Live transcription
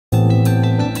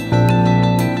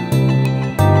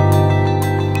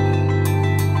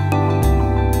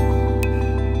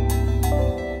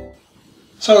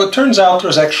So it turns out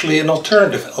there's actually an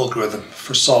alternative algorithm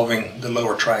for solving the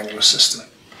lower triangular system.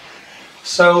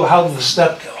 So how does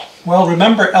that go? Well,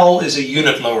 remember L is a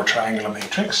unit lower triangular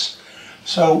matrix.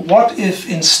 So what if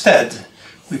instead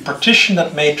we partition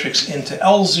that matrix into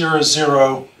L0,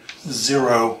 0,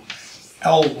 0,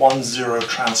 L10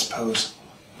 transpose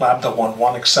lambda 1,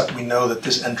 1, except we know that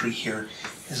this entry here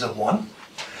is a 1.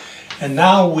 And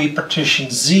now we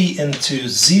partition Z into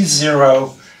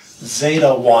Z0,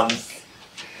 zeta 1,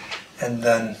 and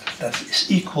then that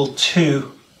is equal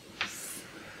to,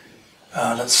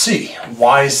 let's see,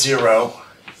 Y0,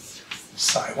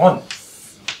 psi 1.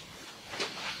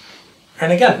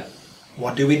 And again,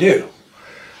 what do?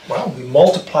 Well, we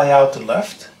multiply out the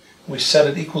left, we set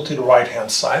it equal to the right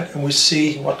hand side, and we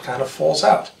see what kind of falls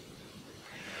out.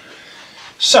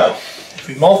 So, if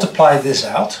we multiply this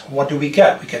out, what do we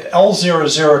get? We get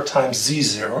L00 times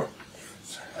Z0,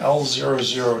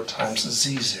 L00 times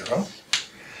Z0,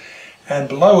 and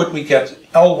below it we get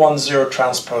L10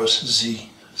 transpose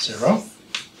Z0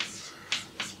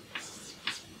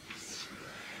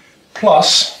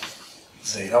 plus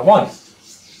zeta 1.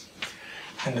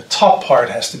 And the top part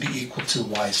has to be equal to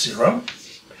Y0,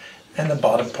 and the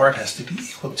bottom part has to be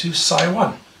equal to psi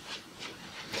 1.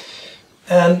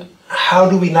 And how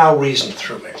do we now reason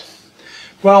through it?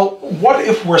 Well, what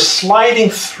if we're sliding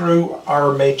through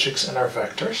our matrix and our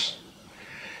vectors,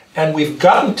 and we've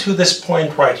gotten to this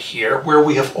point right here where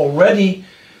we have already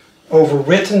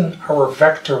overwritten our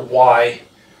vector y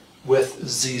with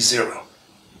z0.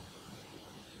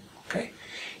 Okay.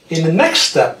 In the next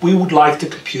step, we would like to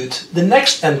compute the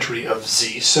next entry of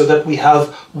z so that we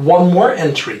have one more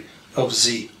entry of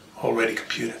z already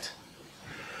computed.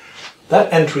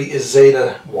 That entry is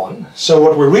zeta 1. So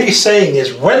what we're really saying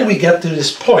is when we get to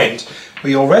this point,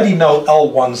 we already know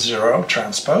L10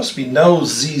 transpose, we know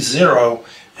Z0,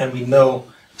 and we know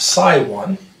psi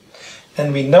 1.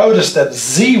 And we notice that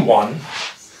Z1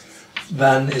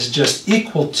 then is just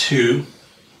equal to,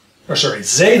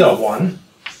 zeta 1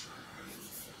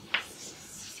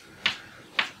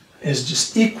 is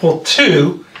just equal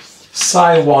to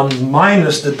psi 1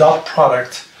 minus the dot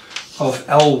product of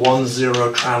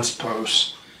L10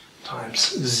 transpose times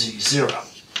Z0.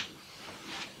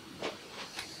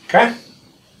 Okay?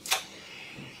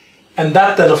 And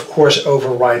that then of course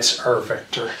overrides our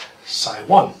vector psi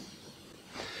 1.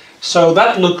 So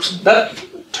that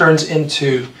turns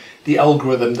into the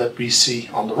algorithm that we see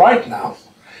on the right now.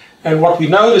 And what we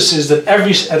notice is that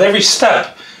at every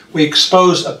step we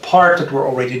expose a part that we're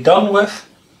already done with,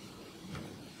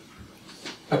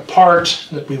 a part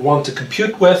that we want to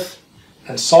compute with,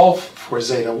 and solve for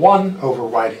zeta 1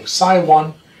 overriding psi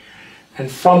 1,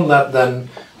 and from that then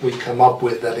we come up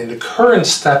with that in the current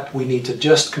step we need to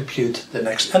just compute the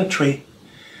next entry,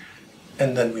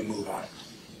 and then we move on.